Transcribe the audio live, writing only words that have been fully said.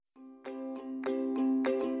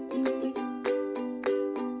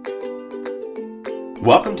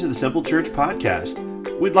Welcome to the Simple Church Podcast.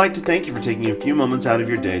 We'd like to thank you for taking a few moments out of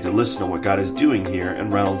your day to listen to what God is doing here in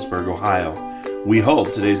Reynoldsburg, Ohio. We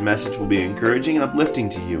hope today's message will be encouraging and uplifting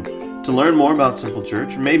to you. To learn more about Simple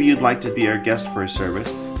Church, or maybe you'd like to be our guest for a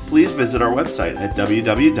service, please visit our website at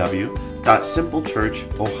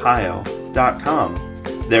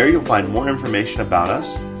www.simplechurchohio.com. There you'll find more information about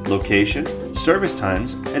us, location, service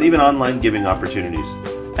times, and even online giving opportunities.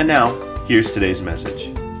 And now, here's today's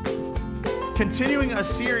message. Continuing a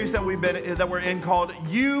series that we're in called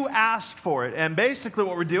You Asked For It. And basically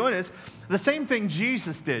what we're doing is the same thing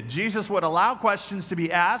Jesus did. Jesus would allow questions to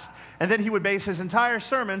be asked, and then he would base his entire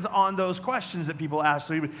sermons on those questions that people asked.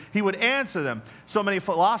 So he would answer them. So many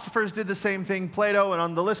philosophers did the same thing, Plato,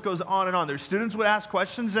 and the list goes on and on. Their students would ask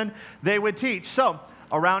questions and they would teach. So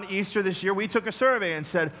around Easter this year, we took a survey and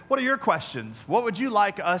said, what are your questions? What would you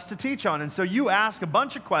like us to teach on? And so you asked a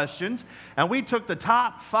bunch of questions, and we took the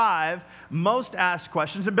top 5 most asked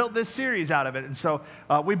questions and built this series out of it. And so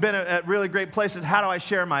we've been at really great places. How do I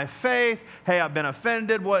share my faith? Hey, I've been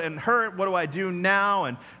offended and hurt. What do I do now?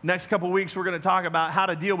 And next couple of weeks, we're going to talk about how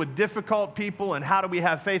to deal with difficult people and how do we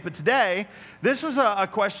have faith. But today, this was a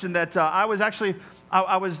question that I was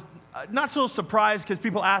not so surprised because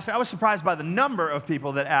people ask it. I was surprised by the number of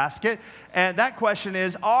people that ask it. And that question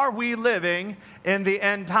is, are we living in the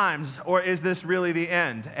end times, or is this really the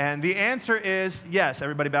end? And the answer is yes.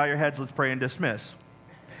 Everybody bow your heads. Let's pray and dismiss.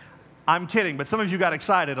 I'm kidding, but some of you got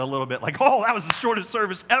excited a little bit. Like, oh, that was the shortest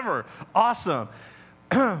service ever. Awesome.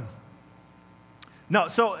 No,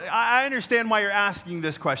 so I understand why you're asking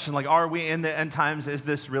this question. Like, are we in the end times? Is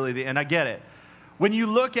this really the end? I get it. When you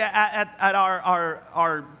look at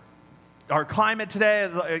our climate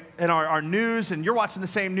today and our news, and you're watching the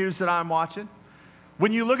same news that I'm watching.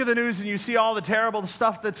 When you look at the news and you see all the terrible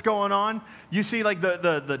stuff that's going on, you see like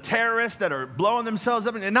the terrorists that are blowing themselves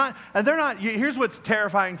up, and they're not. Here's what's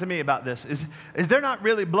terrifying to me about this is they're not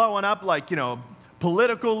really blowing up like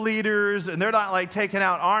political leaders, and they're not like taking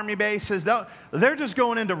out army bases. They're just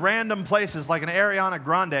going into random places like an Ariana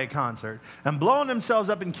Grande concert and blowing themselves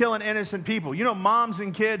up and killing innocent people. Moms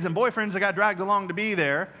and kids and boyfriends that got dragged along to be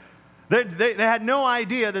there. They had no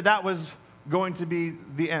idea that was going to be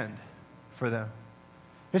the end for them.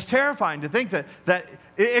 It's terrifying to think that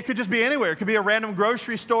it could just be anywhere. It could be a random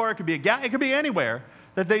grocery store. It could be it could be anywhere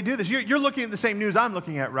that they do this. You're looking at the same news I'm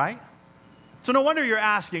looking at, right? So no wonder you're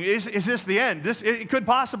asking, is this the end? It could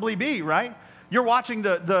possibly be, right? You're watching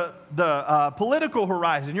the political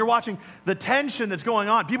horizon. You're watching the tension that's going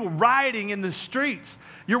on. People rioting in the streets.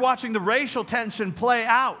 You're watching the racial tension play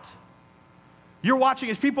out. You're watching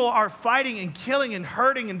as people are fighting and killing and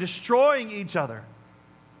hurting and destroying each other.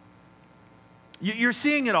 You're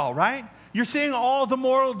seeing it all, right? You're seeing all the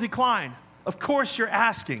moral decline. Of course you're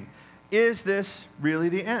asking, is this really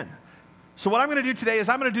the end? So what I'm going to do today is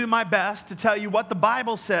I'm going to do my best to tell you what the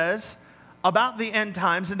Bible says about the end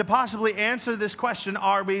times and to possibly answer this question,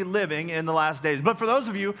 are we living in the last days? But for those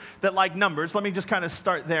of you that like numbers, let me just kind of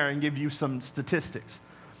start there and give you some statistics.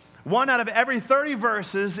 1 out of every 30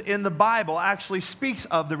 verses in the Bible actually speaks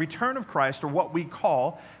of the return of Christ, or what we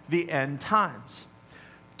call the end times.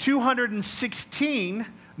 216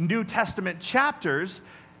 New Testament chapters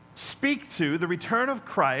speak to the return of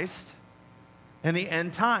Christ and the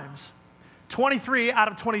end times. 23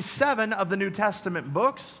 out of 27 of the New Testament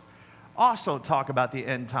books also talk about the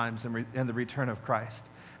end times and the return of Christ.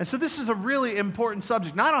 And so this is a really important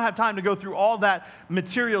subject. Now, I don't have time to go through all that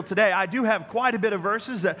material today. I do have quite a bit of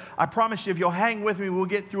verses that I promise you, if you'll hang with me, we'll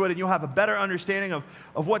get through it and you'll have a better understanding of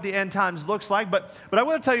what the end times looks like. But I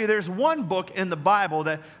will tell you, there's one book in the Bible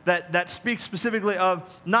that speaks specifically of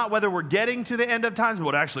not whether we're getting to the end of times,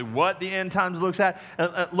 but actually what the end times looks like.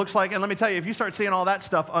 And let me tell you, if you start seeing all that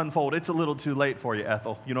stuff unfold, it's a little too late for you,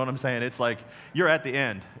 Ethel. You know what I'm saying? It's like you're at the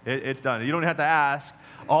end. It's done. You don't have to ask.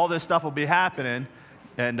 All this stuff will be happening.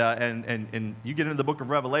 And you get into the book of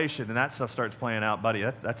Revelation, and that stuff starts playing out, buddy.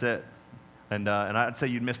 That's it. And I'd say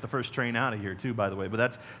you'd miss the first train out of here too, by the way.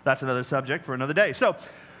 But that's another subject for another day. So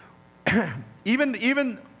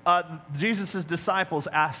even Jesus' disciples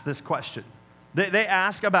asked this question. They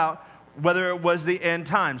ask about whether it was the end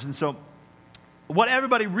times. And so what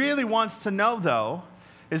everybody really wants to know, though,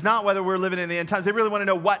 is not whether we're living in the end times. They really want to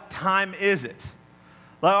know, what time is it?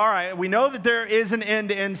 Like, all right, we know that there is an end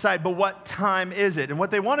to insight, but what time is it? And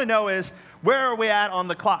what they want to know is, where are we at on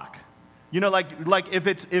the clock? Like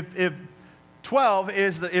if 12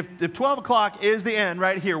 o'clock is the end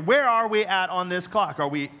right here, where are we at on this clock? Are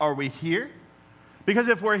we here? Because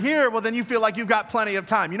if we're here, well, then you feel like you've got plenty of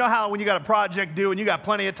time. You know how when you got a project due and you got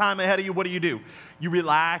plenty of time ahead of you, what do? You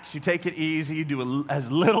relax, you take it easy, you do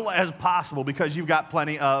as little as possible because you've got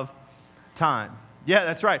plenty of time. Yeah,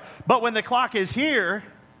 that's right. But when the clock is here,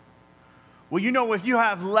 well, you know, if you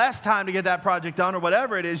have less time to get that project done or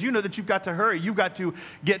whatever it is, you know that you've got to hurry. You've got to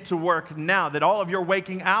get to work now, that all of your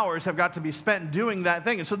waking hours have got to be spent doing that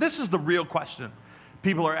thing. And so this is the real question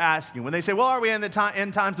people are asking. When they say, well, are we in the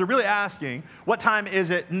end times? They're really asking, what time is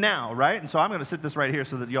it now, right? And so I'm going to sit this right here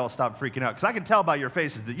so that you all stop freaking out. Because I can tell by your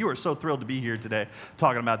faces that you are so thrilled to be here today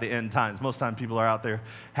talking about the end times. Most times people are out there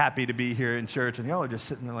happy to be here in church, and y'all are just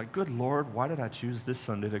sitting there like, good Lord, why did I choose this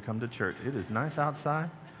Sunday to come to church? It is nice outside.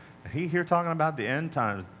 He here talking about the end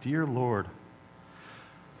times. Dear Lord.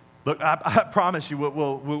 Look, I promise you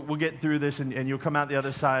we'll get through this and you'll come out the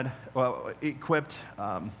other side equipped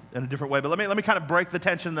in a different way. But let me kind of break the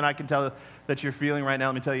tension that I can tell that you're feeling right now.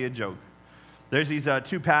 Let me tell you a joke. There's these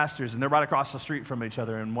two pastors, and they're right across the street from each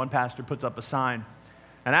other, and one pastor puts up a sign.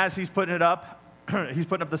 And as he's putting it up, he's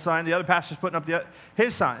putting up the sign, the other pastor's putting up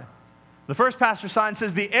his sign. The first pastor's sign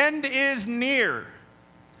says, "The end is near."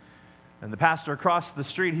 And the pastor across the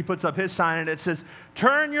street, he puts up his sign, and it says,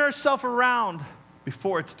 "Turn yourself around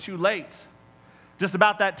before it's too late." Just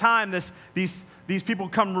about that time, these people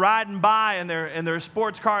come riding by in their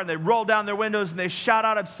sports car, and they roll down their windows, and they shout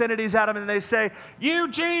out obscenities at them, and they say, "You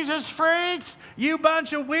Jesus freaks, you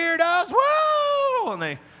bunch of weirdos, woo!" And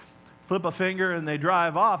they flip a finger, and they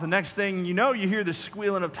drive off. And next thing you know, you hear the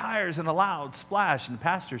squealing of tires and a loud splash, and the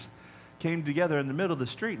pastors came together in the middle of the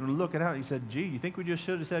street and were looking out. He said, "Gee, you think we just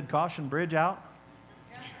should have said caution, bridge out?"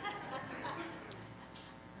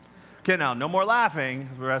 Okay, now, no more laughing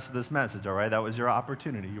for the rest of this message, all right? That was your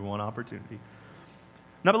opportunity, your one opportunity.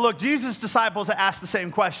 Now, but look, Jesus' disciples asked the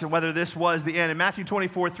same question, whether this was the end. In Matthew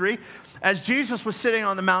 24:3, as Jesus was sitting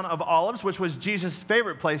on the Mount of Olives, which was Jesus'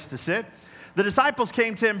 favorite place to sit, the disciples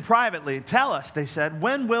came to him privately. "Tell us," they said,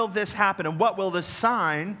 "when will this happen, and what will the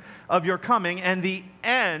sign of your coming and the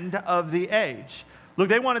end of the age?" Look,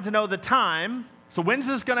 they wanted to know the time. So when's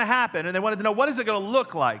this going to happen? And they wanted to know, what is it going to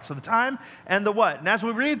look like? So the time and the what. And as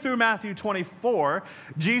we read through Matthew 24,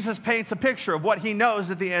 Jesus paints a picture of what he knows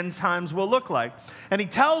that the end times will look like. And he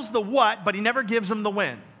tells the what, but he never gives them the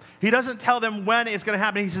when. He doesn't tell them when it's going to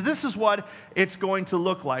happen. He says, this is what it's going to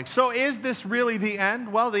look like. So is this really the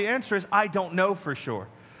end? Well, the answer is, I don't know for sure.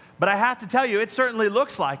 But I have to tell you, it certainly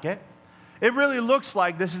looks like it. It really looks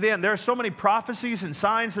like this is the end. There are so many prophecies and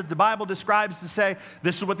signs that the Bible describes to say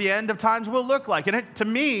this is what the end of times will look like. And to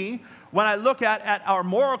me, when I look at our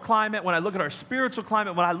moral climate, when I look at our spiritual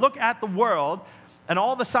climate, when I look at the world and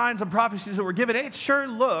all the signs and prophecies that were given, it sure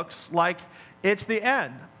looks like it's the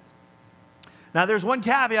end. Now, there's one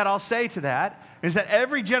caveat I'll say to that, is that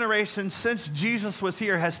every generation since Jesus was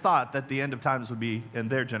here has thought that the end of times would be in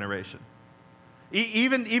their generation.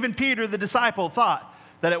 Even Peter, the disciple, thought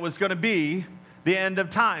that it was going to be the end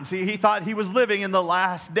of times. He thought he was living in the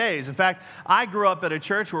last days. In fact, I grew up at a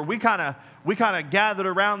church where we kind of gathered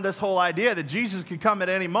around this whole idea that Jesus could come at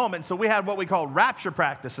any moment. So we had what we called rapture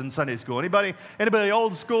practice in Sunday school. Anybody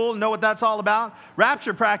old school know what that's all about?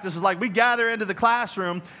 Rapture practice is like we gather into the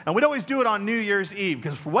classroom, and we'd always do it on New Year's Eve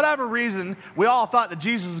because for whatever reason, we all thought that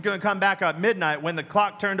Jesus was going to come back at midnight when the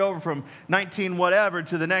clock turned over from 19 whatever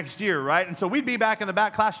to the next year, right? And so we'd be back in the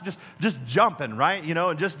back class just jumping, right? You know,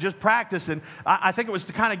 and just practicing. I think it was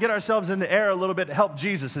to kind of get ourselves in the air a little bit to help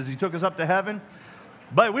Jesus as he took us up to heaven.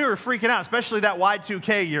 But we were freaking out, especially that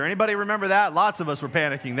Y2K year. Anybody remember that? Lots of us were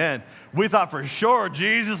panicking then. We thought for sure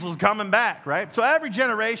Jesus was coming back, right? So every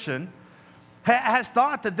generation has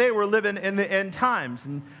thought that they were living in the end times.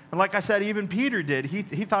 And like I said, even Peter did. He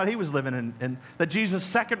thought he was living in that Jesus'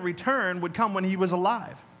 second return would come when he was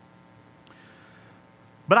alive.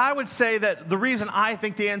 But I would say that the reason I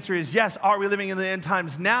think the answer is yes, are we living in the end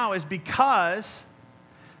times now, is because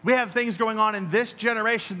we have things going on in this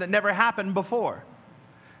generation that never happened before.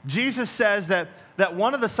 Jesus says that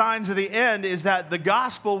one of the signs of the end is that the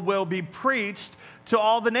gospel will be preached to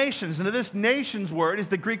all the nations. And this nations word is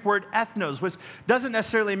the Greek word ethnos, which doesn't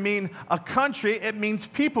necessarily mean a country, it means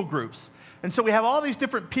people groups. And so we have all these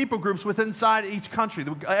different people groups within inside each country.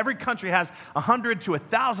 Every country has 100 to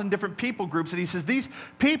 1,000 different people groups. And he says these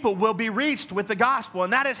people will be reached with the gospel.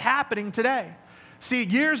 And that is happening today. See,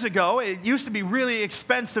 years ago, it used to be really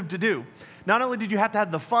expensive to do. Not only did you have to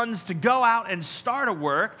have the funds to go out and start a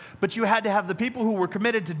work, but you had to have the people who were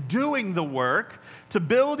committed to doing the work, to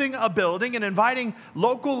building a building and inviting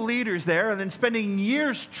local leaders there, and then spending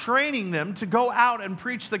years training them to go out and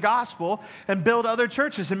preach the gospel and build other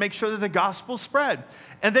churches and make sure that the gospel spread.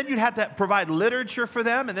 And then you'd have to provide literature for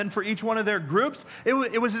them, and then for each one of their groups, it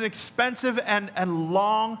was an expensive and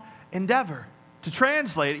long endeavor to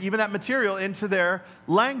translate even that material into their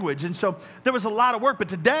language. And so there was a lot of work, but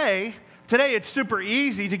today Today, it's super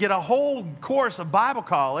easy to get a whole course of Bible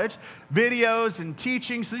college, videos and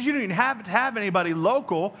teaching, so that you don't even have to have anybody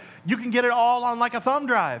local. You can get it all on like a thumb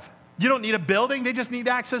drive. You don't need a building. They just need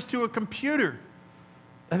access to a computer.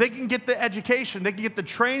 And they can get the education. They can get the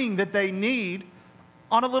training that they need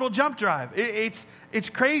on a little jump drive. It's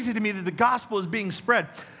crazy to me that the gospel is being spread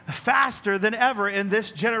faster than ever in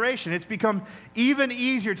this generation. It's become even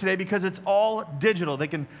easier today because it's all digital. They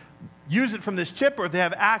can use it from this chip, or if they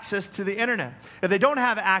have access to the internet. If they don't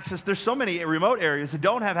have access, there's so many remote areas that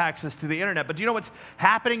don't have access to the internet. But do you know what's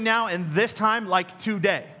happening now in this time, like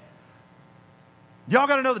today? Y'all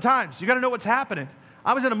got to know the times. You got to know what's happening.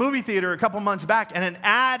 I was in a movie theater a couple months back, and an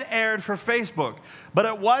ad aired for Facebook. But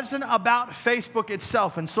it wasn't about Facebook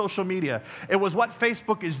itself and social media. It was what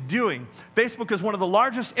Facebook is doing. Facebook is one of the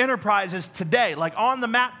largest enterprises today, like on the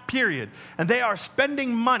map, period. And they are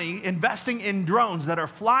spending money investing in drones that are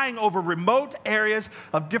flying over remote areas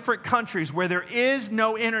of different countries where there is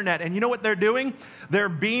no internet. And you know what they're doing? They're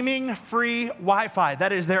beaming free Wi-Fi.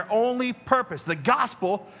 That is their only purpose. The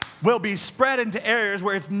gospel will be spread into areas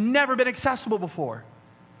where it's never been accessible before.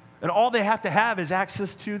 And all they have to have is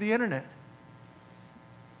access to the internet.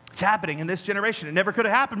 It's happening in this generation. It never could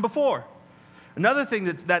have happened before. Another thing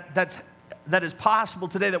that is possible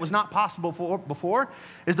today that was not possible before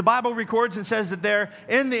is the Bible records and says that there,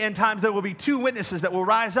 in the end times, there will be two witnesses that will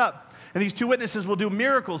rise up. And these two witnesses will do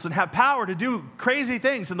miracles and have power to do crazy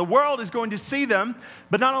things. And the world is going to see them,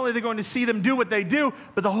 but not only are they going to see them do what they do,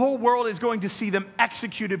 but the whole world is going to see them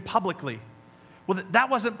executed publicly. Well, that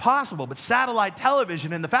wasn't possible, but satellite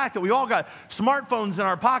television and the fact that we all got smartphones in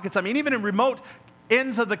our pockets. I mean, even in remote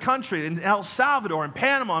ends of the country, in El Salvador and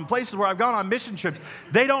Panama and places where I've gone on mission trips,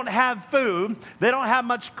 they don't have food, they don't have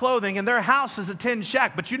much clothing, and their house is a tin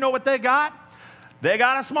shack. But you know what they got? They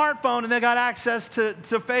got a smartphone and they got access to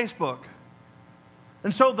Facebook.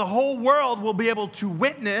 And so the whole world will be able to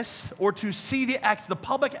witness or to see the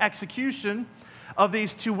public execution of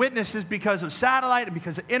these two witnesses because of satellite and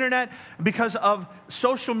because of internet and because of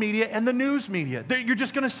social media and the news media. You're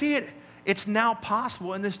just going to see it. It's now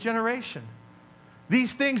possible in this generation.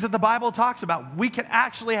 These things that the Bible talks about, we can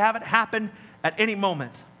actually have it happen at any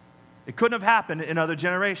moment. It couldn't have happened in other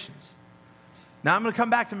generations. Now I'm going to come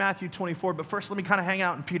back to Matthew 24, but first let me kind of hang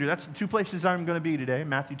out in Peter. That's the two places I'm going to be today,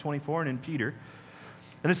 Matthew 24 and in Peter.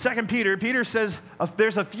 And in 2 Peter, Peter says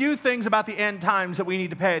there's a few things about the end times that we need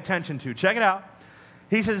to pay attention to. Check it out.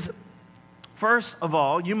 He says, first of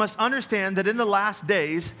all, you must understand that in the last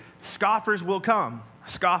days, scoffers will come,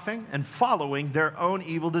 scoffing and following their own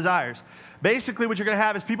evil desires. Basically, what you're going to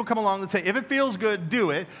have is people come along and say, if it feels good, do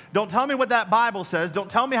it. Don't tell me what that Bible says.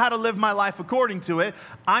 Don't tell me how to live my life according to it.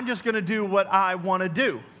 I'm just going to do what I want to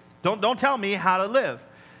do. Don't tell me how to live.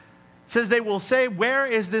 It says they will say, where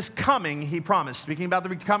is this coming, he promised, speaking about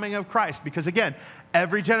the coming of Christ. Because again,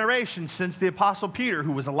 every generation since the Apostle Peter,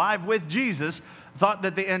 who was alive with Jesus, thought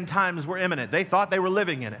that the end times were imminent. They thought they were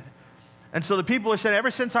living in it. And so the people are saying,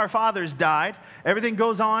 ever since our fathers died, everything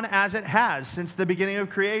goes on as it has since the beginning of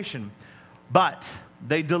creation. But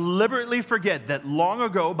they deliberately forget that long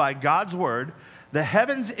ago, by God's word, the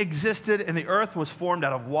heavens existed and the earth was formed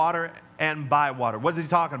out of water and by water. What is he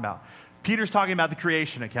talking about? Peter's talking about the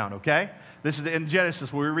creation account, okay? This is in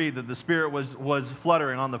Genesis where we read that the Spirit was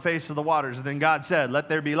fluttering on the face of the waters, and then God said, let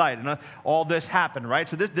there be light. And all this happened, right?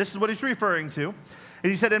 So this is what he's referring to.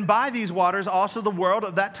 And he said, and by these waters also the world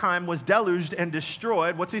of that time was deluged and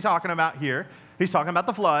destroyed. What's he talking about here? He's talking about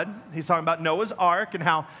the flood. He's talking about Noah's ark and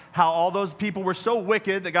how all those people were so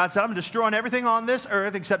wicked that God said, I'm destroying everything on this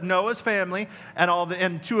earth except Noah's family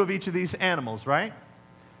and two of each of these animals, right?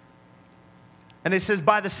 And it says,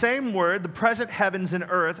 by the same word, the present heavens and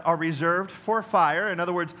earth are reserved for fire. In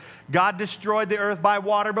other words, God destroyed the earth by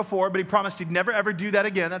water before, but he promised he'd never, ever do that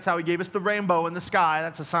again. That's how he gave us the rainbow in the sky.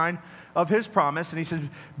 That's a sign of his promise. And he says,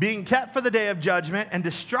 being kept for the day of judgment and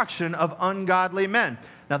destruction of ungodly men.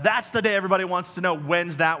 Now, that's the day everybody wants to know.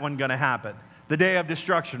 When's that one going to happen? The day of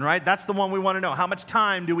destruction, right? That's the one we want to know. How much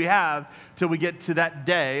time do we have till we get to that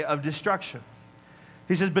day of destruction?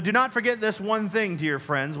 He says, but do not forget this one thing, dear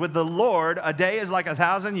friends. With the Lord, a day is like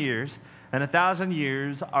 1,000 years, and 1,000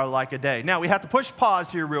 years are like a day. Now, we have to push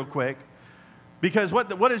pause here real quick, because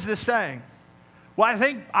what is this saying? Well,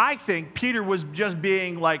 I think Peter was just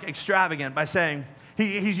being like extravagant by saying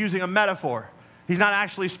he's using a metaphor. He's not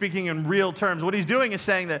actually speaking in real terms. What he's doing is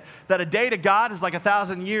saying that a day to God is like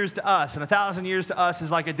 1,000 years to us, and 1,000 years to us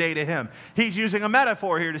is like a day to him. He's using a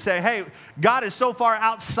metaphor here to say, hey, God is so far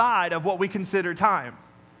outside of what we consider time.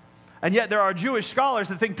 And yet there are Jewish scholars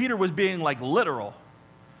that think Peter was being like literal.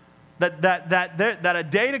 that a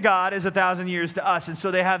day to God is 1,000 years to us. And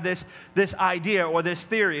so they have this idea or this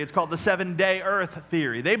theory. It's called the 7-day earth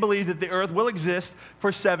theory. They believe that the earth will exist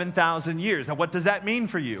for 7,000 years. Now, what does that mean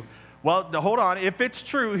for you? Well, hold on. If it's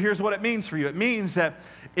true, here's what it means for you. It means that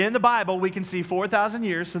in the Bible, we can see 4,000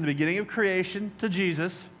 years from the beginning of creation to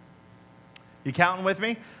Jesus. You counting with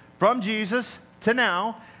me? From Jesus to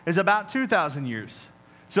now is about 2,000 years.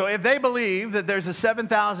 So if they believe that there's a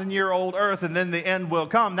 7,000-year-old earth and then the end will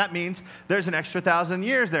come, that means there's an extra 1,000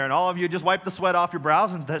 years there. And all of you just wiped the sweat off your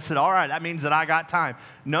brows and said, all right, that means that I got time.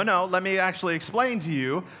 No, let me actually explain to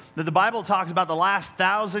you that the Bible talks about the last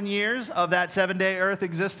 1,000 years of that 7-day earth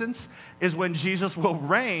existence is when Jesus will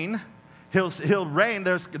reign. He'll reign,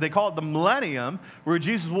 they call it the millennium, where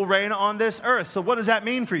Jesus will reign on this earth. So what does that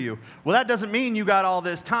mean for you? Well, that doesn't mean you got all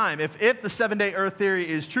this time. If the 7-day earth theory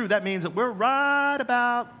is true, that means that we're right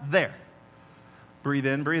about there. Breathe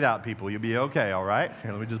in, breathe out, people. You'll be okay, all right?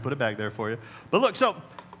 Here, let me just put it back there for you. But look, so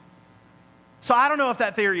I don't know if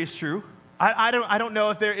that theory is true. I don't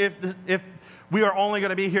know if we are only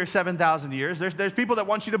going to be here 7,000 years. There's people that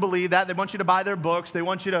want you to believe that. They want you to buy their books. They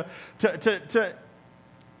want you to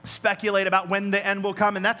speculate about when the end will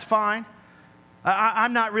come, and that's fine.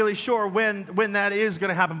 I'm not really sure when that is going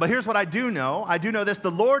to happen. But here's what I do know. I do know this. The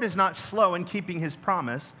Lord is not slow in keeping his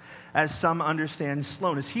promise, as some understand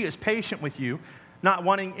slowness. He is patient with you, not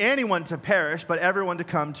wanting anyone to perish, but everyone to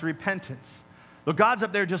come to repentance. Look, God's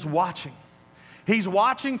up there just watching. He's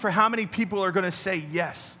watching for how many people are going to say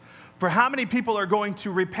yes, for how many people are going to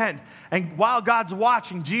repent. And while God's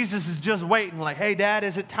watching, Jesus is just waiting like, hey, Dad,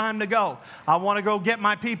 is it time to go? I want to go get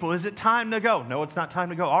my people. Is it time to go? No, it's not time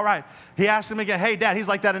to go. All right. He asks him again, hey, Dad, he's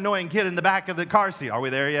like that annoying kid in the back of the car seat. Are we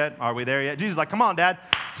there yet? Are we there yet? Jesus is like, come on, Dad.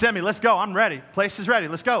 Send me. Let's go. I'm ready. Place is ready.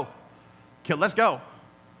 Let's go. Let's go.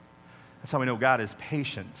 That's how we know God is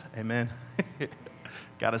patient. Amen.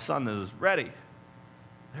 Got a son that is ready.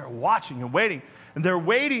 They're watching and waiting. And they're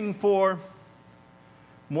waiting for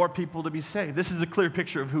more people to be saved. This is a clear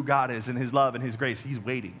picture of who God is and his love and his grace. He's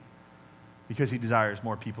waiting because he desires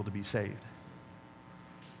more people to be saved.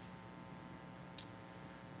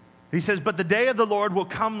 He says, but the day of the Lord will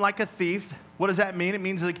come like a thief. What does that mean? It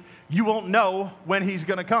means like you won't know when he's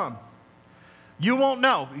going to come. You won't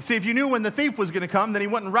know. You see, if you knew when the thief was going to come, then he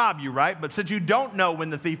wouldn't rob you, right? But since you don't know when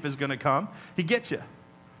the thief is going to come, he gets you.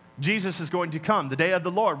 Jesus is going to come. The day of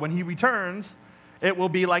the Lord, when he returns, it will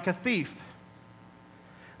be like a thief.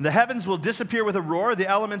 The heavens will disappear with a roar, the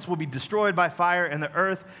elements will be destroyed by fire, and the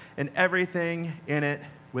earth and everything in it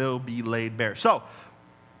will be laid bare. So,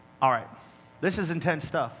 all right, this is intense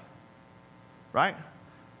stuff, right?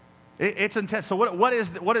 It's intense. So what is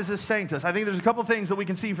this saying to us? I think there's a couple things that we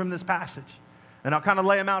can see from this passage, and I'll kind of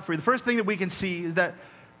lay them out for you. The first thing that we can see is that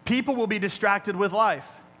people will be distracted with life.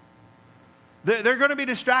 They're going to be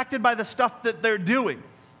distracted by the stuff that they're doing.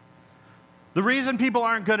 The reason people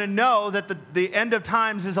aren't going to know that the end of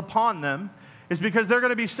times is upon them is because they're going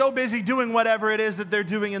to be so busy doing whatever it is that they're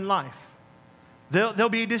doing in life. They'll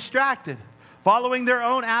be distracted, following their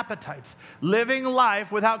own appetites, living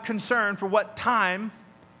life without concern for what time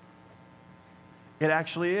it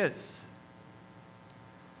actually is.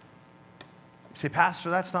 You say, Pastor,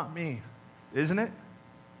 that's not me, isn't it?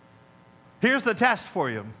 Here's the test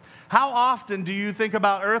for you. How often do you think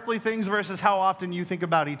about earthly things versus how often you think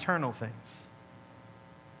about eternal things?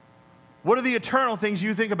 What are the eternal things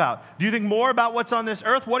you think about? Do you think more about what's on this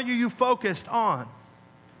earth? What are you focused on?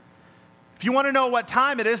 If you want to know what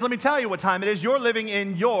time it is, let me tell you what time it is. You're living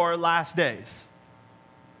in your last days.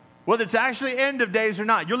 Whether it's actually end of days or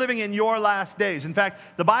not, you're living in your last days. In fact,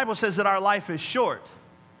 the Bible says that our life is short,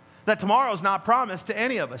 that tomorrow is not promised to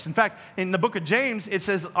any of us. In fact, in the book of James, it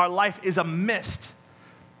says our life is a mist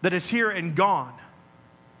that is here and gone.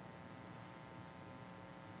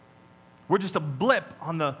 We're just a blip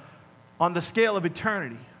on the scale of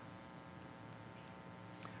eternity.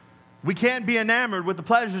 We can't be enamored with the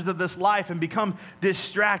pleasures of this life and become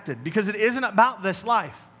distracted because it isn't about this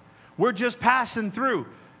life. We're just passing through,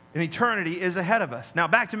 and eternity is ahead of us. Now,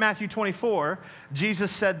 back to Matthew 24,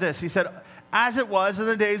 Jesus said this. He said, as it was in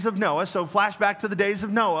the days of Noah, so flashback to the days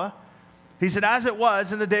of Noah. He said, as it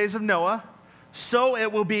was in the days of Noah, so it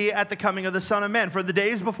will be at the coming of the Son of Man. For the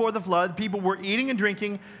days before the flood, people were eating and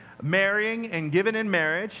drinking, marrying and given in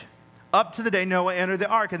marriage, up to the day Noah entered the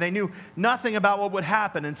ark, and they knew nothing about what would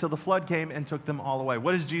happen until the flood came and took them all away.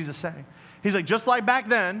 What is Jesus saying? He's like, just like back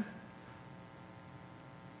then,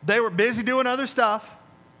 they were busy doing other stuff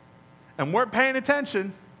and weren't paying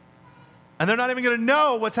attention, and they're not even going to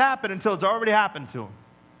know what's happened until it's already happened to them.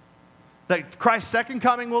 That Christ's second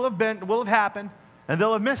coming will have happened, and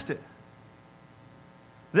they'll have missed it.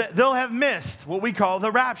 They'll have missed what we call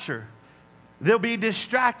the rapture. They'll be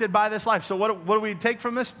distracted by this life. So what do we take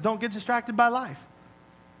from this? Don't get distracted by life.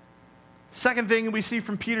 Second thing we see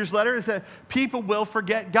from Peter's letter is that people will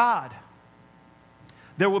forget God.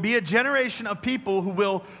 There will be a generation of people who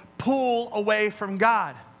will pull away from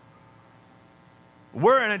God.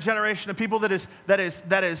 We're in a generation of people that is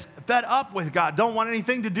fed up with God, don't want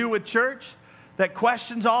anything to do with church, that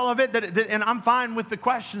questions all of it, and I'm fine with the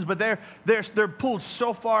questions, but they're pulled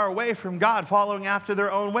so far away from God, following after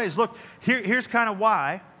their own ways. Look, here's kind of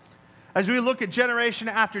why. As we look at generation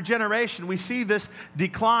after generation, we see this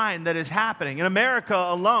decline that is happening. In America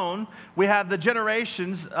alone, we have the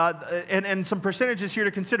generations, and some percentages here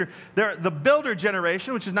to consider. The builder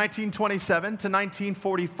generation, which is 1927 to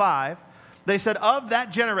 1945, they said of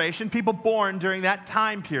that generation, people born during that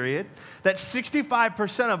time period, that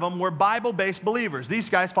 65% of them were Bible-based believers. These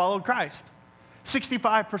guys followed Christ.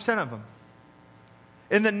 65% of them.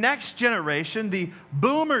 In the next generation, the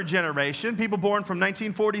boomer generation, people born from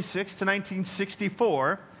 1946 to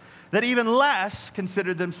 1964, that even less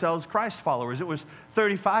considered themselves Christ followers. It was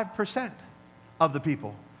 35% of the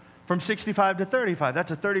people, from 65 to 35.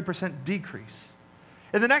 That's a 30% decrease.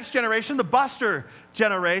 In the next generation, the buster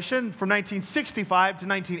generation, from 1965 to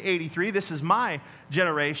 1983, this is my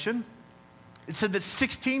generation, it said that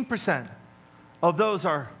 16% of those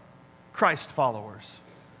are Christ followers,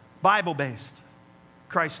 Bible-based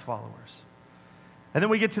Christ followers. And then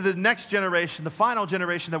we get to the next generation, the final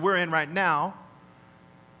generation that we're in right now,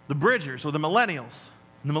 the bridgers or the millennials.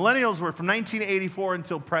 And the millennials were from 1984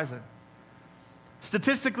 until present.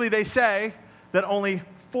 Statistically, they say that only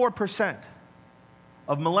 4%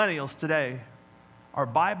 of millennials today are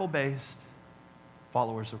Bible-based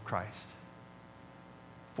followers of Christ.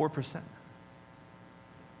 4%.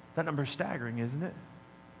 That number is staggering, isn't it?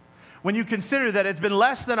 When you consider that it's been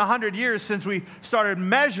less than 100 years since we started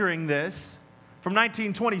measuring this, from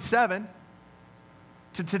 1927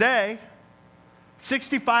 to today,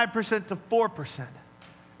 65% to 4%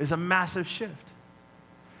 is a massive shift.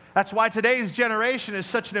 That's why today's generation is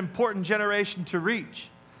such an important generation to reach.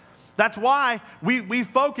 That's why we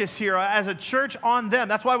focus here as a church on them.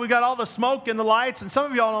 That's why we got all the smoke and the lights, and some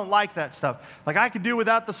of y'all don't like that stuff. Like, I could do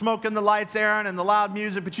without the smoke and the lights, Aaron, and the loud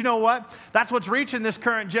music, but you know what? That's what's reaching this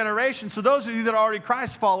current generation. So those of you that are already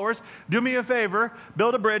Christ followers, do me a favor,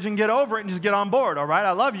 build a bridge and get over it and just get on board, all right?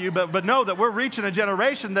 I love you, but know that we're reaching a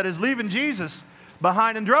generation that is leaving Jesus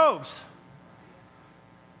behind in droves.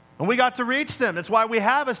 And we got to reach them. That's why we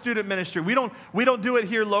have a student ministry. We don't do it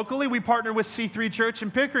here locally. We partner with C3 Church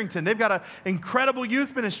in Pickerington. They've got an incredible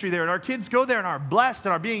youth ministry there, and our kids go there and are blessed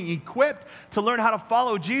and are being equipped to learn how to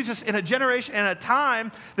follow Jesus in a generation and a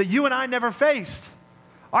time that you and I never faced.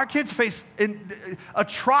 Our kids face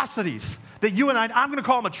atrocities that you and I'm going to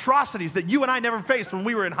call them atrocities that you and I never faced when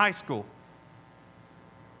we were in high school.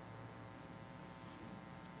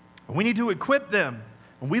 We need to equip them.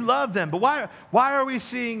 And we love them. But why are we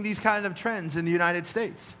seeing these kinds of trends in the United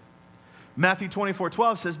States? Matthew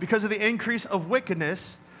 24:12 says, because of the increase of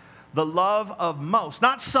wickedness, the love of most,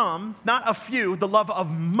 not some, not a few, the love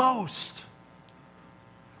of most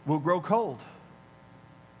will grow cold.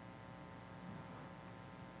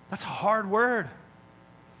 That's a hard word.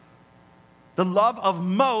 The love of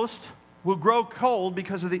most will grow cold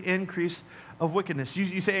because of the increase of wickedness.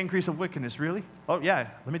 You say increase of wickedness, really? Oh, yeah,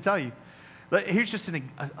 let me tell you. Here's just a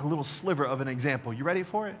little sliver of an example. You ready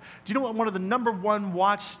for it? Do you know what one of the number one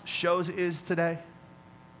watch shows is today?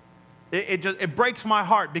 It breaks my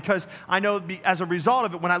heart because I know as a result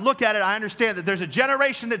of it, when I look at it, I understand that there's a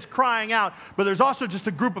generation that's crying out, but there's also just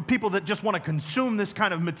a group of people that just want to consume this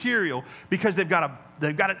kind of material because they've got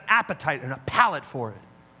an appetite and a palate for it.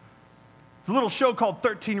 It's a little show called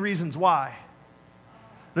 13 Reasons Why.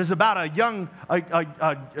 There's about a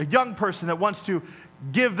young person that wants to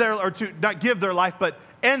not give their life, but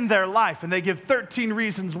end their life. And they give 13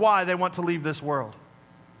 reasons why they want to leave this world.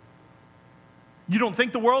 You don't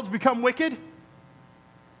think the world's become wicked?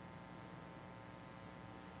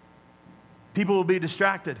 People will be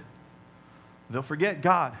distracted. They'll forget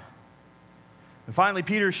God. And finally,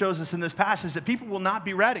 Peter shows us in this passage that people will not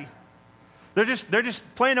be ready. They're just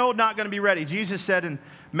plain old not going to be ready. Jesus said in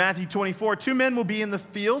Matthew 24, 2 men will be in the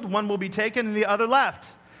field, one will be taken and the other left.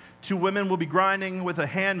 2 women will be grinding with a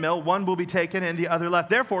handmill, one will be taken and the other left.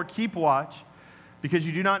 Therefore, keep watch, because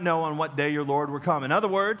you do not know on what day your Lord will come. In other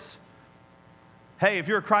words, hey, if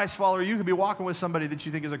you're a Christ follower, you could be walking with somebody that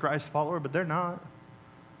you think is a Christ follower, but they're not.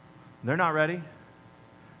 They're not ready.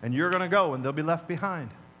 And you're going to go and they'll be left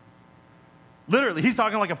behind. Literally, he's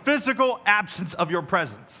talking like a physical absence of your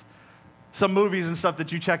presence. Some movies and stuff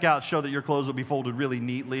that you check out show that your clothes will be folded really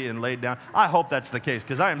neatly and laid down. I hope that's the case,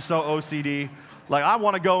 because I am so OCD. Like, I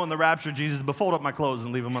want to go in the rapture of Jesus, but fold up my clothes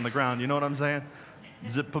and leave them on the ground. You know what I'm saying?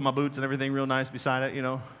 Put my boots and everything real nice beside it, you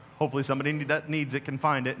know. Hopefully somebody that needs it can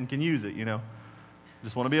find it and can use it, you know.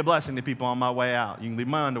 Just want to be a blessing to people on my way out. You can leave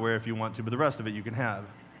my underwear if you want to, but the rest of it you can have.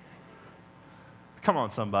 Come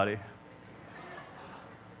on, somebody.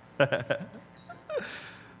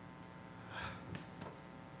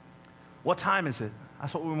 What time is it?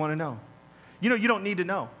 That's what we want to know. You know, you don't need to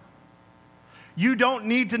know. You don't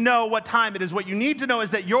need to know what time it is. What you need to know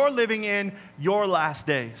is that you're living in your last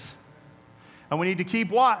days. And we need to keep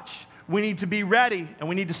watch. We need to be ready, and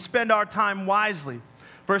we need to spend our time wisely.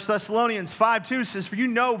 1 Thessalonians 5:2 says, "For you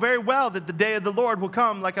know very well that the day of the Lord will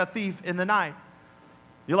come like a thief in the night."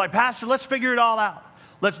 You're like, "Pastor, let's figure it all out.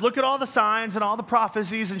 Let's look at all the signs and all the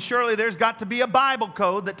prophecies, and surely there's got to be a Bible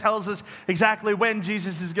code that tells us exactly when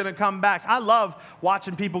Jesus is going to come back." I love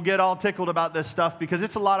watching people get all tickled about this stuff because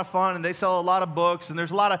it's a lot of fun, and they sell a lot of books, and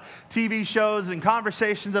there's a lot of TV shows and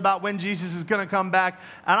conversations about when Jesus is going to come back.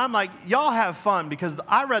 And I'm like, y'all have fun, because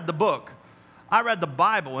I read the book. I read the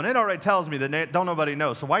Bible, and it already tells me that don't nobody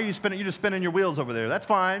know. So why are you spinning? You're just spinning your wheels over there. That's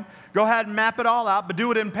fine. Go ahead and map it all out, but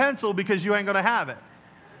do it in pencil, because you ain't going to have it.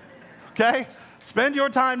 Okay? Spend your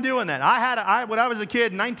time doing that. When I was a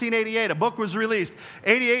kid in 1988, a book was released,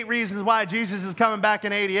 88 Reasons Why Jesus is Coming Back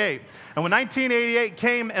in 88. And when 1988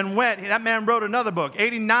 came and went, that man wrote another book,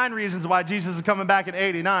 89 Reasons Why Jesus is Coming Back in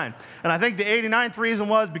 89. And I think the 89th reason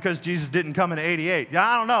was because Jesus didn't come in 88. Yeah,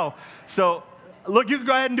 I don't know. So, look, you can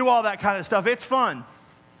go ahead and do all that kind of stuff. It's fun.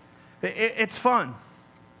 It's fun.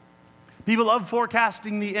 People love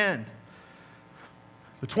forecasting the end.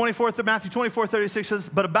 Matthew 24:36 says,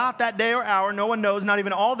 "But about that day or hour no one knows, not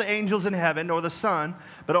even all the angels in heaven nor the Son,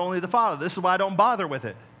 but only the Father." This is why I don't bother with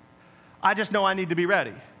it. I just know I need to be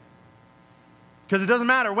ready. Because it doesn't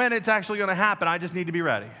matter when it's actually going to happen. I just need to be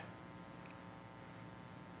ready.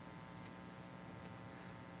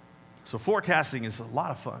 So forecasting is a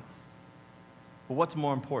lot of fun. But what's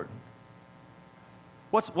more important?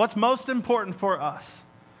 What's most important for us?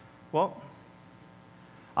 Well,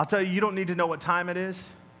 I'll tell you, you don't need to know what time it is.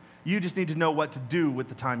 You just need to know what to do with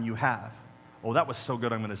the time you have. Oh, that was so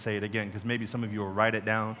good, I'm going to say it again, because maybe some of you will write it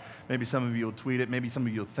down. Maybe some of you will tweet it. Maybe some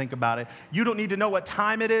of you will think about it. You don't need to know what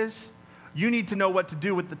time it is. You need to know what to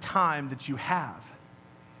do with the time that you have.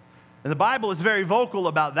 And the Bible is very vocal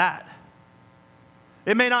about that.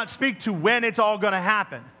 It may not speak to when it's all going to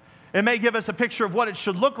happen. It may give us a picture of what it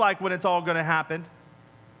should look like when it's all going to happen.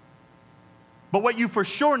 But what you for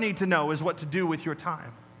sure need to know is what to do with your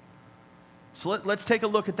time. So let's take a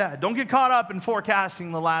look at that. Don't get caught up in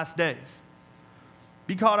forecasting the last days.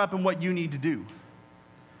 Be caught up in what you need to do.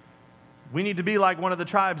 We need to be like one of the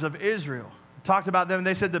tribes of Israel. We talked about them, and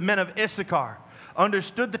they said the men of Issachar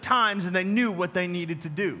understood the times and they knew what they needed to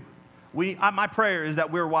do. My prayer is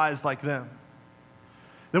that we're wise like them.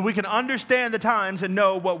 That we can understand the times and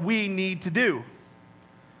know what we need to do.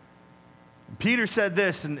 Peter said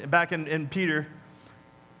this, and back in Peter,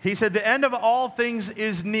 he said, "The end of all things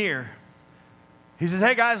is near." He says,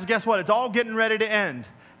 "Hey guys, guess what? It's all getting ready to end."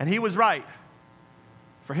 And he was right.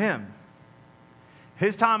 For him,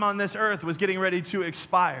 his time on this earth was getting ready to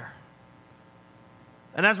expire.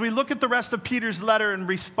 And as we look at the rest of Peter's letter in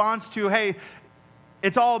response to, hey,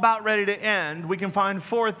 it's all about ready to end, we can find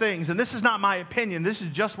 4 things. And this is not my opinion. This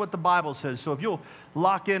is just what the Bible says. So if you'll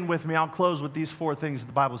lock in with me, I'll close with these 4 things that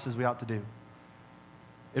the Bible says we ought to do.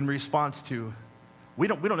 In response to, we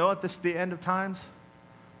don't know if this is the end of times,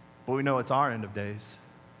 but we know it's our end of days.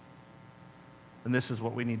 And this is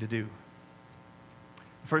what we need to do.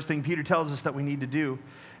 The first thing Peter tells us that we need to do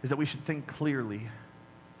is that we should think clearly.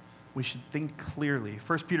 We should think clearly.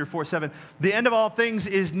 1 Peter 4:7, "The end of all things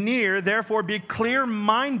is near, therefore be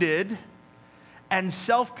clear-minded and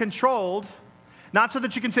self-controlled, not so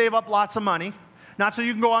that you can save up lots of money, not so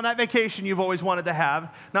you can go on that vacation you've always wanted to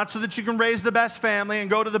have, not so that you can raise the best family and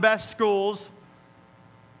go to the best schools.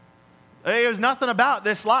 There's nothing about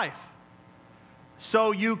this life.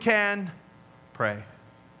 So you can pray."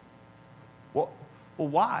 Well,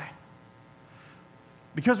 why?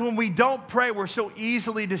 Because when we don't pray, we're so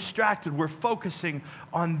easily distracted. We're focusing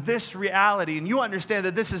on this reality. And you understand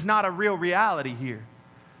that this is not a real reality here.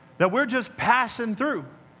 That we're just passing through.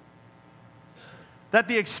 That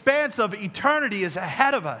the expanse of eternity is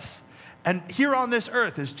ahead of us. And here on this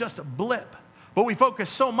earth is just a blip. But we focus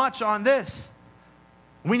so much on this.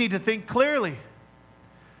 We need to think clearly.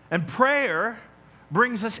 And prayer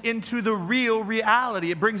brings us into the real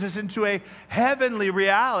reality. It brings us into a heavenly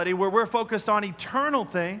reality where we're focused on eternal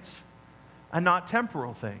things and not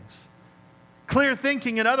temporal things. Clear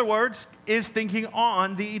thinking, in other words, is thinking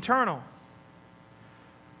on the eternal.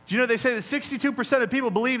 Do you know they say that 62% of people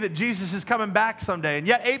believe that Jesus is coming back someday, and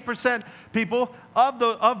yet 8% people of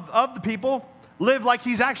the people live like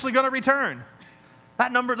he's actually going to return.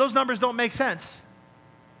 Those numbers don't make sense.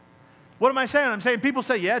 What am I saying? I'm saying people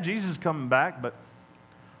say, yeah, Jesus is coming back, but,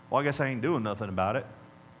 well, I guess I ain't doing nothing about it.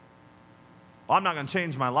 Well, I'm not going to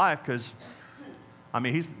change my life because,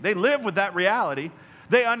 they live with that reality.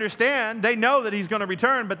 They understand, they know that he's going to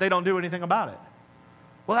return, but they don't do anything about it.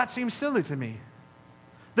 Well, that seems silly to me.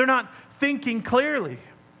 They're not thinking clearly.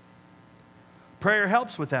 Prayer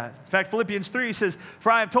helps with that. In fact, Philippians 3 says,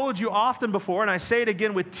 "For I have told you often before, and I say it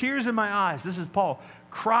again with tears in my eyes." This is Paul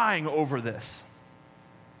crying over this.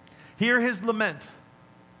 Hear his lament.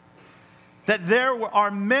 That there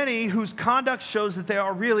are many whose conduct shows that they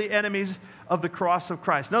are really enemies of the cross of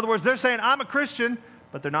Christ. In other words, they're saying, I'm a Christian,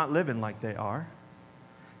 but they're not living like they are.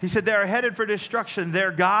 He said they are headed for destruction. Their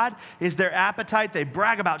God is their appetite. They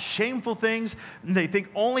brag about shameful things, and they think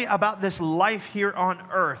only about this life here on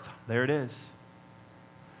earth. There it is.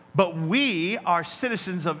 But we are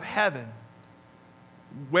citizens of heaven,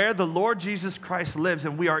 where the Lord Jesus Christ lives,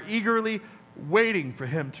 and we are eagerly waiting for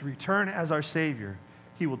him to return as our Savior.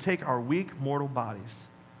 He will take our weak mortal bodies.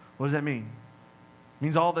 What does that mean? It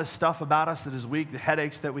means all this stuff about us that is weak, the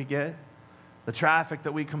headaches that we get, the traffic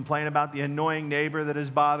that we complain about, the annoying neighbor that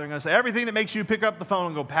is bothering us, everything that makes you pick up the phone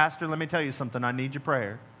and go, Pastor, let me tell you something, I need your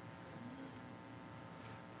prayer.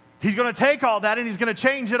 He's going to take all that and he's going to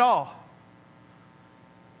change it all.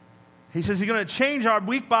 He says he's going to change our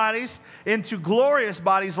weak bodies into glorious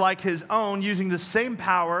bodies like his own, using the same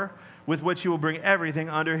power with which he will bring everything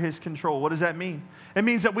under his control. What does that mean? It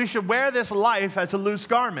means that we should wear this life as a loose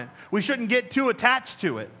garment. We shouldn't get too attached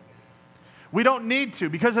to it. We don't need to,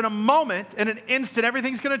 because in a moment, in an instant,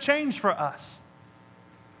 everything's going to change for us.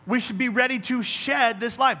 We should be ready to shed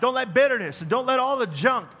this life. Don't let bitterness and don't let all the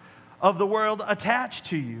junk of the world attach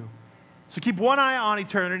to you. So keep one eye on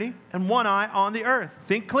eternity and one eye on the earth.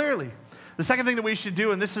 Think clearly. The second thing that we should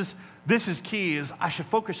do, and this is key, is I should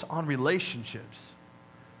focus on relationships.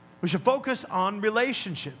 We should focus on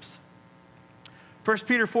relationships. 1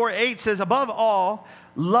 Peter 4:8 says, above all,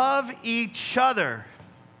 love each other.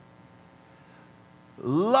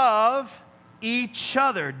 Love each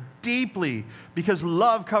other deeply, because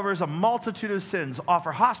love covers a multitude of sins.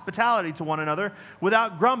 Offer hospitality to one another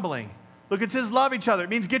without grumbling. Look, it says love each other. It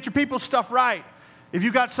means get your people's stuff right. If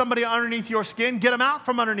you got somebody underneath your skin, get them out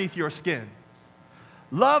from underneath your skin.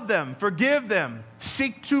 Love them, forgive them,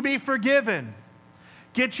 seek to be forgiven.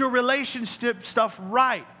 Get your relationship stuff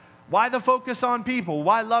right. Why the focus on people?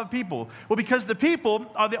 Why love people? Well, because the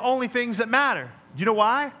people are the only things that matter. You know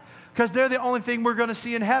why? Because they're the only thing we're going to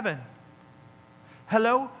see in heaven.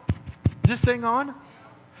 Hello? Is this thing on?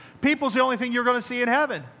 People's the only thing you're going to see in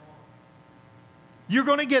heaven. You're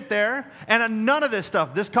going to get there, and none of this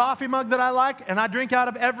stuff, this coffee mug that I like and I drink out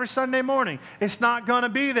of every Sunday morning, it's not going to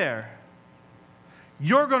be there.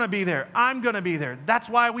 You're going to be there. I'm going to be there. That's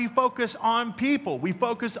why we focus on people. We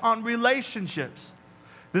focus on relationships.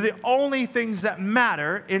 They're the only things that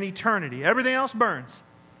matter in eternity. Everything else burns.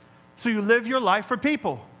 So you live your life for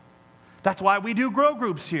people. That's why we do grow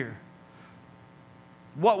groups here.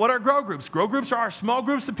 What are grow groups? Grow groups are small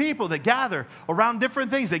groups of people that gather around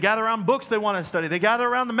different things. They gather around books they want to study. They gather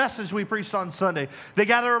around the message we preached on Sunday. They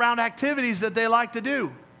gather around activities that they like to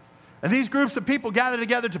do. And these groups of people gather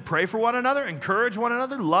together to pray for one another, encourage one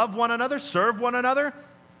another, love one another, serve one another,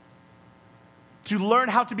 to learn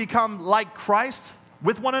how to become like Christ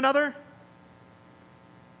with one another.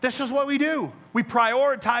 This is what we do. We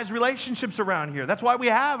prioritize relationships around here. That's why we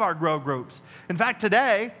have our grow groups. In fact,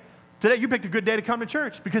 today you picked a good day to come to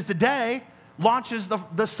church, because today launches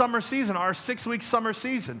the summer season, our 6-week summer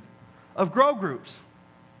season of grow groups.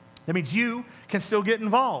 That means you can still get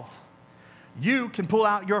involved. You can pull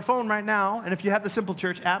out your phone right now, and if you have the Simple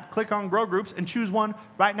Church app, click on grow groups and choose one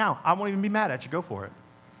right now. I won't even be mad at you. Go for it.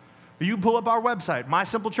 You can pull up our website,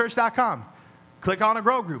 mysimplechurch.com. Click on a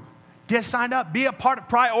grow group. Get signed up. Be a part of,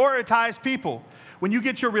 prioritize people. When you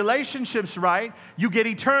get your relationships right, you get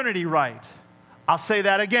eternity right. I'll say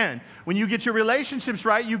that again. When you get your relationships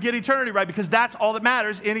right, you get eternity right, because that's all that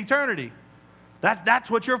matters in eternity.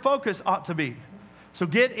 That's what your focus ought to be. So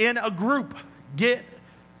get in a group. Get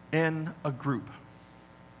in a group.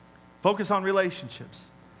 Focus on relationships.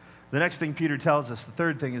 The next thing Peter tells us, the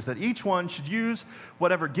third thing, is that each one should use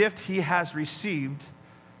whatever gift he has received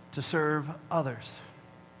to serve others.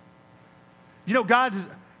 You know, God's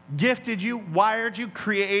gifted you, wired you,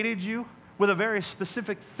 created you with a very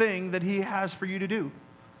specific thing that he has for you to do.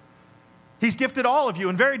 He's gifted all of you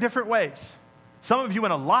in very different ways. Some of you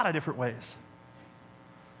in a lot of different ways.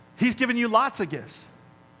 He's given you lots of gifts.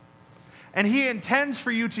 And He intends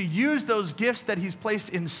for you to use those gifts that He's placed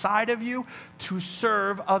inside of you to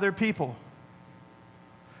serve other people,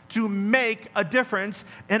 to make a difference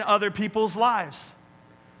in other people's lives.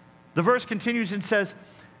 The verse continues and says,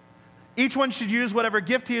 each one should use whatever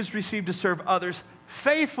gift he has received to serve others,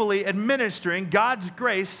 faithfully administering God's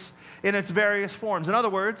grace in its various forms. In other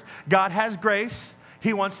words, God has grace.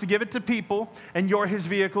 He wants to give it to people, and you're His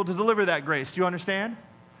vehicle to deliver that grace. Do you understand?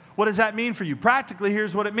 What does that mean for you? Practically,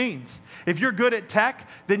 here's what it means. If you're good at tech,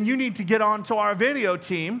 then you need to get onto our video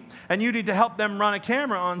team, and you need to help them run a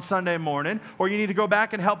camera on Sunday morning, or you need to go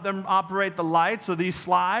back and help them operate the lights or these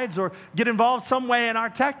slides, or get involved some way in our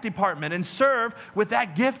tech department and serve with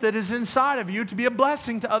that gift that is inside of you to be a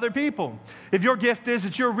blessing to other people. If your gift is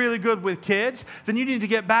that you're really good with kids, then you need to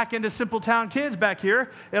get back into Simple Town Kids back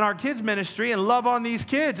here in our kids ministry and love on these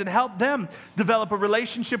kids and help them develop a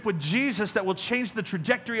relationship with Jesus that will change the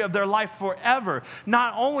trajectory of their life forever.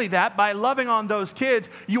 Not only that, by loving on those kids,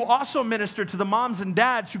 you also minister to the moms and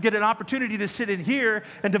dads who get an opportunity to sit in here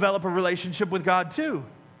and develop a relationship with God too.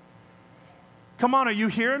 Come on, are you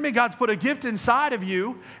hearing me? God's put a gift inside of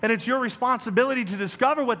you, and it's your responsibility to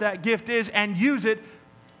discover what that gift is and use it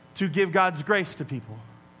to give God's grace to people.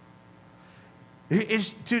 It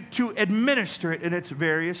is to administer it in its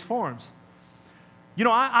various forms. You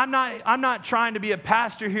know, I'm not trying to be a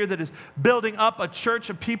pastor here that is building up a church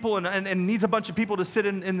of people and needs a bunch of people to sit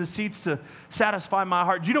in the seats to satisfy my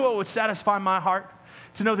heart. Do you know what would satisfy my heart?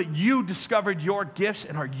 To know that you discovered your gifts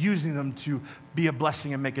and are using them to be a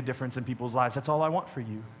blessing and make a difference in people's lives. That's all I want for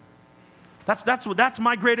you. That's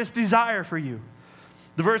my greatest desire for you.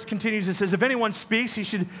 The verse continues and says, if anyone speaks, he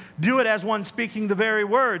should do it as one speaking the very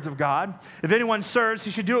words of God. If anyone serves,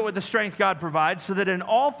 he should do it with the strength God provides, so that in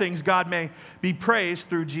all things God may be praised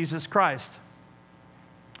through Jesus Christ.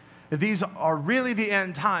 If these are really the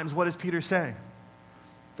end times, what is Peter saying?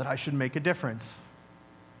 That I should make a difference.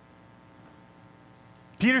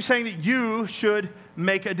 Peter's saying that you should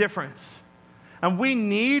make a difference. And we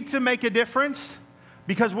need to make a difference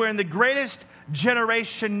because we're in the greatest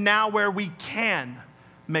generation now where we can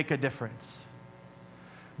make a difference.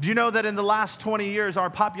 Do you know that in the last 20 years, our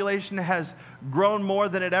population has grown more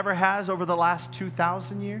than it ever has over the last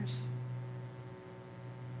 2,000 years?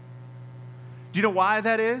 Do you know why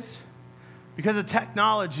that is? Because of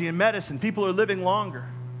technology and medicine. People are living longer.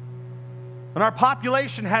 And our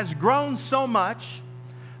population has grown so much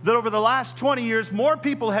that over the last 20 years, more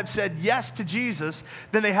people have said yes to Jesus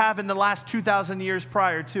than they have in the last 2,000 years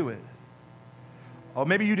prior to it. Oh,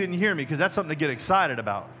 maybe you didn't hear me, because that's something to get excited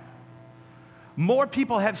about. More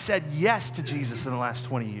people have said yes to Jesus in the last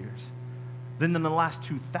 20 years than in the last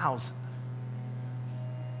 2,000.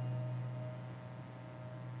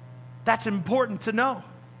 That's important to know.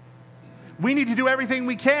 We need to do everything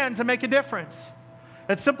we can to make a difference.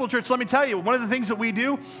 At Simple Church, let me tell you, one of the things that we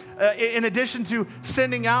do, in addition to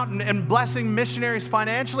sending out and blessing missionaries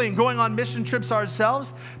financially and going on mission trips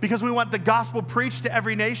ourselves, because we want the gospel preached to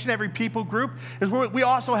every nation, every people group, is we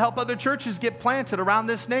also help other churches get planted around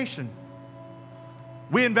this nation.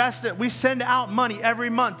 We send out money every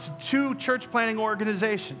month to 2 church planting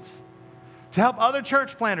organizations to help other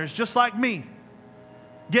church planters just like me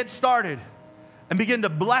get started and begin to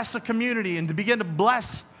bless a community and to begin to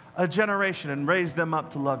bless a generation and raise them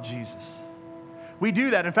up to love Jesus. We do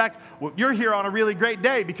that. In fact, you're here on a really great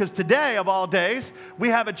day because today, of all days, we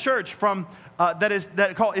have a church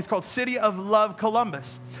it's called City of Love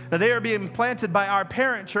Columbus. Now, they are being planted by our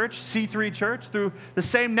parent church, C3 Church, through the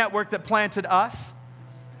same network that planted us.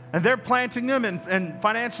 And they're planting them and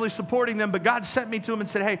financially supporting them. But God sent me to them and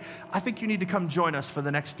said, hey, I think you need to come join us for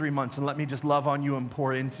the next 3 months and let me just love on you and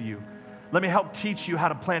pour into you. Let me help teach you how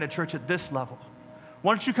to plant a church at this level.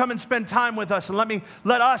 Why don't you come and spend time with us and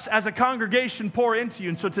let us as a congregation pour into you.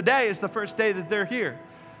 And so today is the first day that they're here.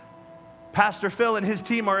 Pastor Phil and his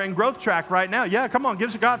team are in Growth Track right now. Yeah, come on,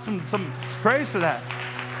 give God some praise for that.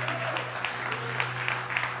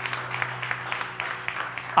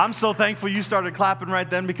 I'm so thankful you started clapping right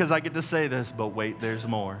then because I get to say this, but wait, there's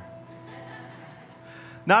more.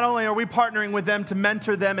 Not only are we partnering with them to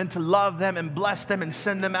mentor them and to love them and bless them and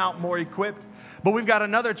send them out more equipped, but we've got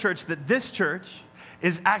another church that this church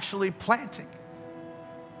is actually planting.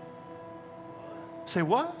 Say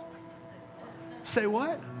what? Say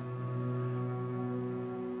what?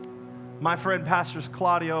 My friend Pastors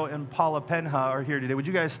Claudio and Paula Penha are here today. Would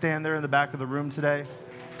you guys stand there in the back of the room today?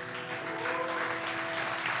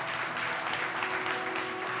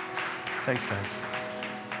 Thanks, guys.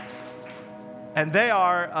 And they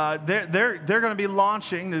are, they're going to be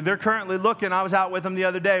launching. They're currently looking. I was out with them the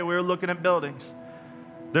other day. We were looking at buildings.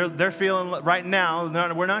 They're feeling right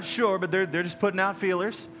now, we're not sure, but they're just putting out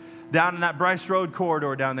feelers down in that Bryce Road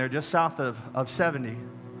corridor down there, just south of 70.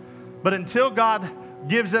 But until God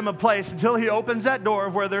gives them a place, until he opens that door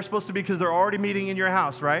of where they're supposed to be, because they're already meeting in your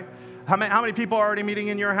house, right? How many people are already meeting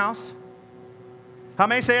in your house? How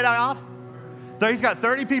many say it out loud? He's got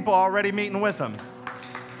 30 people already meeting with him.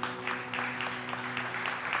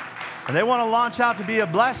 And they want to launch out to be a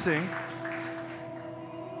blessing.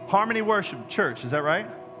 Harmony Worship Church, is that right?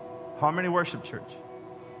 Harmony Worship Church.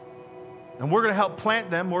 And we're going to help plant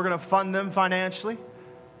them. We're going to fund them financially.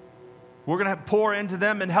 We're going to pour into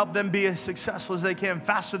them and help them be as successful as they can,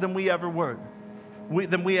 faster than we ever were,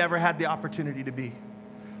 than we ever had the opportunity to be.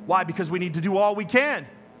 Why? Because we need to do all we can.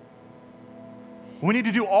 We need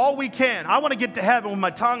to do all we can. I want to get to heaven with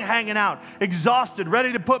my tongue hanging out, exhausted,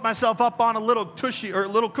 ready to put myself up on a little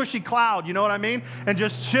cushy cloud, you know what I mean? And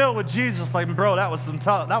just chill with Jesus. Like, bro, that was some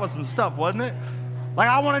stuff, wasn't it? Like,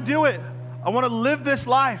 I want to do it. I want to live this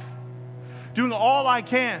life, doing all I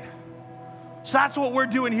can. So that's what we're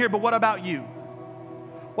doing here, but what about you?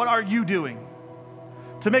 What are you doing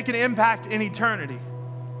to make an impact in eternity?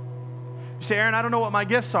 You say, Aaron, I don't know what my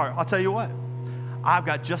gifts are. I'll tell you what. I've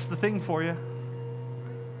got just the thing for you.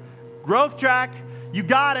 Growth Track, you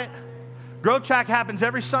got it. Growth Track happens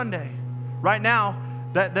every Sunday. Right now,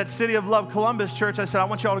 that City of Love Columbus Church, I said, I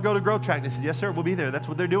want you all to go to Growth Track. They said, yes, sir, we'll be there. That's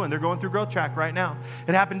what they're doing. They're going through Growth Track right now.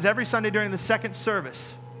 It happens every Sunday during the second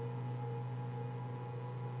service.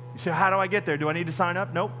 You say, how do I get there? Do I need to sign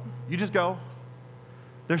up? Nope. You just go.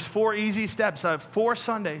 There's 4 easy steps. I have 4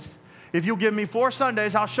 Sundays. If you'll give me 4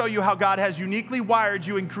 Sundays, I'll show you how God has uniquely wired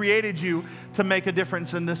you and created you to make a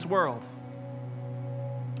difference in this world.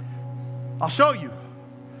 I'll show you.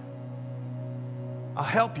 I'll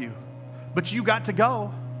help you. But you got to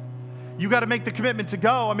go. You got to make the commitment to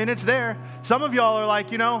go. I mean, it's there. Some of y'all are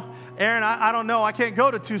like, Aaron, I don't know. I can't go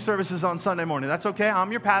to 2 services on Sunday morning. That's okay. I'm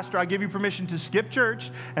your pastor. I give you permission to skip church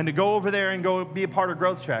and to go over there and go be a part of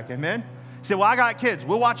Growth Track. Amen? You say, well, I got kids.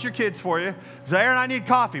 We'll watch your kids for you. Say, Aaron, I need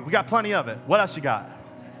coffee. We got plenty of it. What else you got?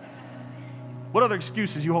 What other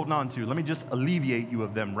excuses you holding on to? Let me just alleviate you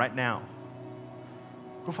of them right now.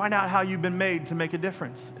 Go find out how you've been made to make a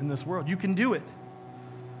difference in this world. You can do it.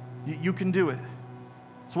 You can do it.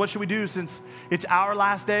 So what should we do since it's our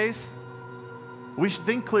last days? We should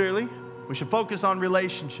think clearly. We should focus on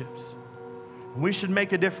relationships. We should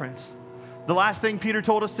make a difference. The last thing Peter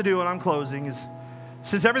told us to do, and I'm closing, is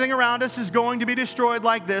since everything around us is going to be destroyed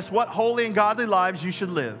like this, what holy and godly lives you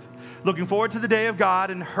should live, looking forward to the day of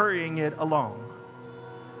God and hurrying it along.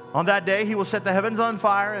 On that day, he will set the heavens on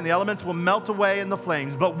fire and the elements will melt away in the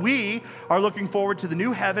flames. But we are looking forward to the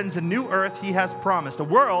new heavens and new earth he has promised, a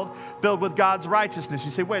world filled with God's righteousness.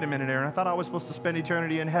 You say, wait a minute, Aaron, I thought I was supposed to spend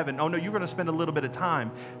eternity in heaven. Oh, no, you're going to spend a little bit of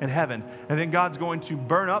time in heaven. And then God's going to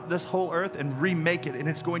burn up this whole earth and remake it, and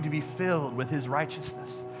it's going to be filled with his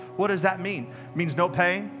righteousness. What does that mean? It means no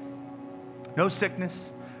pain, no sickness,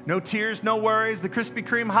 no tears, no worries. The Krispy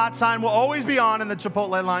Kreme hot sign will always be on and the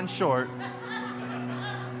Chipotle line short.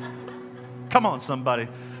 Come on, somebody.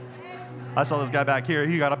 I saw this guy back here.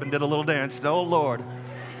 He got up and did a little dance. He said, oh, Lord.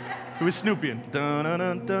 He was Snooping. Come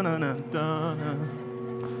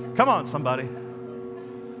on, somebody.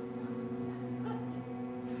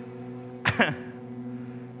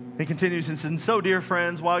 He continues and says, so, dear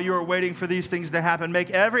friends, while you are waiting for these things to happen,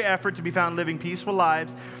 make every effort to be found living peaceful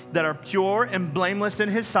lives that are pure and blameless in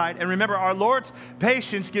his sight. And remember, our Lord's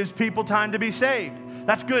patience gives people time to be saved.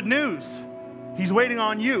 That's good news. He's waiting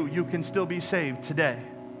on you. You can still be saved today.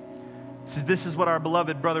 He says, this is what our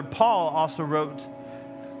beloved brother Paul also wrote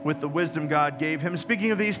with the wisdom God gave him.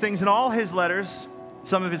 Speaking of these things in all his letters,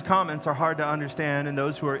 some of his comments are hard to understand, and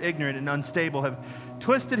those who are ignorant and unstable have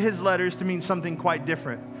twisted his letters to mean something quite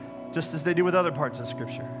different, just as they do with other parts of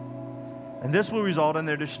Scripture. And this will result in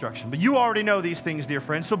their destruction. But you already know these things, dear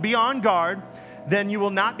friends, so be on guard. Then you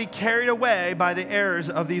will not be carried away by the errors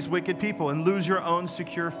of these wicked people and lose your own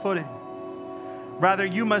secure footing. Rather,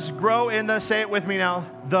 you must grow in the, say it with me now,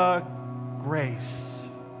 the grace.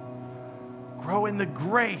 Grow in the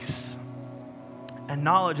grace and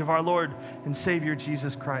knowledge of our Lord and Savior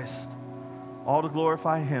Jesus Christ. All to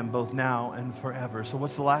glorify him both now and forever. So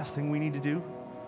what's the last thing we need to do?